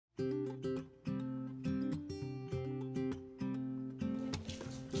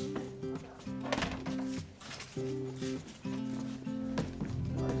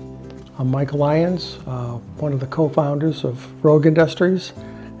I'm Michael Lyons, one of the co-founders of Rogue Industries,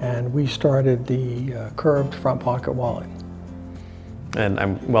 and we started the curved front pocket wallet. And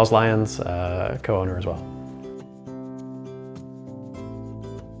I'm Wells Lyons, co-owner as well.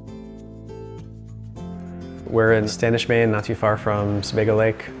 We're in Standish, Maine, not too far from Sebago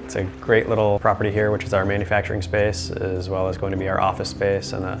Lake. It's a great little property here, which is our manufacturing space, as well as going to be our office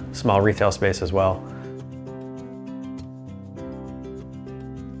space and a small retail space as well.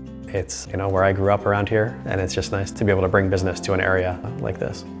 It's, where I grew up around here, and it's just nice to be able to bring business to an area like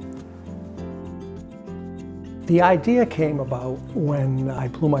this. The idea came about when I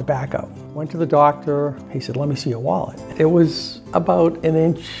blew my back out. Went to the doctor, he said, "Let me see your wallet." It was about an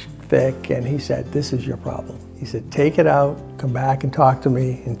inch thick, and he said, "This is your problem." He said, "Take it out, come back and talk to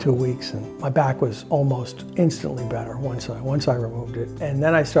me in 2 weeks." And my back was almost instantly better once I removed it. And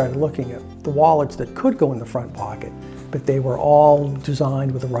then I started looking at the wallets that could go in the front pocket, but they were all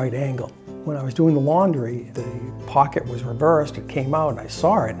designed with the right angle. When I was doing the laundry, the pocket was reversed, it came out, and I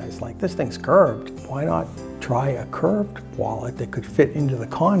saw it, and I was like, this thing's curved. Why not try a curved wallet that could fit into the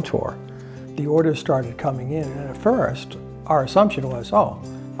contour? The orders started coming in, and at first, our assumption was,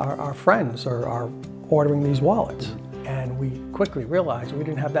 our friends are ordering these wallets. And we quickly realized we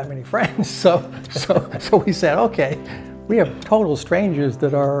didn't have that many friends, so we said, okay, we have total strangers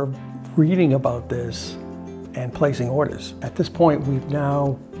that are reading about this and placing orders. At this point, we've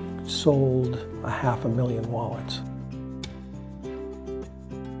now sold 500,000 wallets.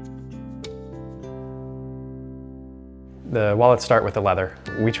 The wallets start with the leather.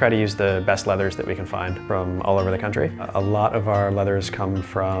 We try to use the best leathers that we can find from all over the country. A lot of our leathers come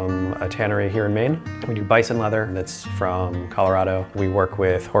from a tannery here in Maine. We do bison leather that's from Colorado. We work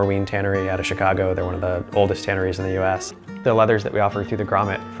with Horween Tannery out of Chicago. They're one of the oldest tanneries in the US. The leathers that we offer through the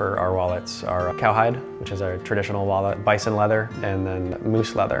Grommet for our wallets are cowhide, which is our traditional wallet, bison leather, and then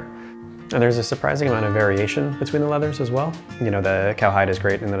moose leather. And there's a surprising amount of variation between the leathers as well. The cowhide is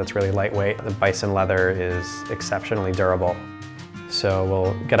great in that it's really lightweight. The bison leather is exceptionally durable. So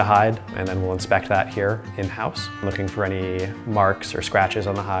we'll get a hide and then we'll inspect that here in-house, looking for any marks or scratches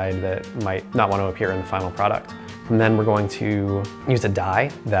on the hide that might not want to appear in the final product. And then we're going to use a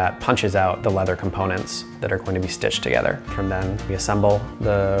die that punches out the leather components that are going to be stitched together. From then, we assemble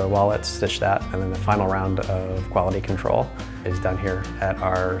the wallet, stitch that, and then the final round of quality control is done here at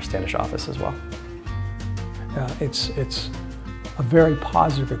our Standish office as well. It's a very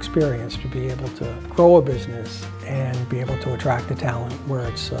positive experience to be able to grow a business and be able to attract the talent where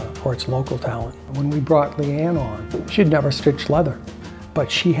it's local talent. When we brought Lyons on, she'd never stitched leather, but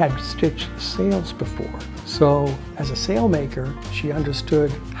she had stitched sales before. So as a sailmaker, she understood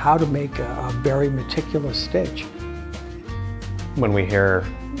how to make a very meticulous stitch. When we hear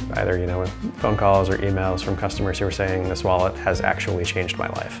either phone calls or emails from customers who are saying this wallet has actually changed my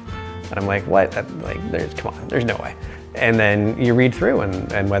life, and I'm like, what? Come on, there's no way. And then you read through,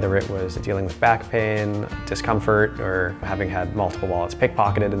 and whether it was dealing with back pain, discomfort, or having had multiple wallets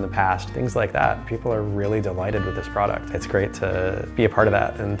pickpocketed in the past, things like that, people are really delighted with this product. It's great to be a part of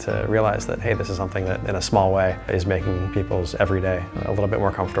that and to realize that, hey, this is something that in a small way is making people's everyday a little bit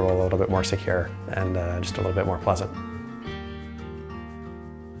more comfortable, a little bit more secure, and just a little bit more pleasant.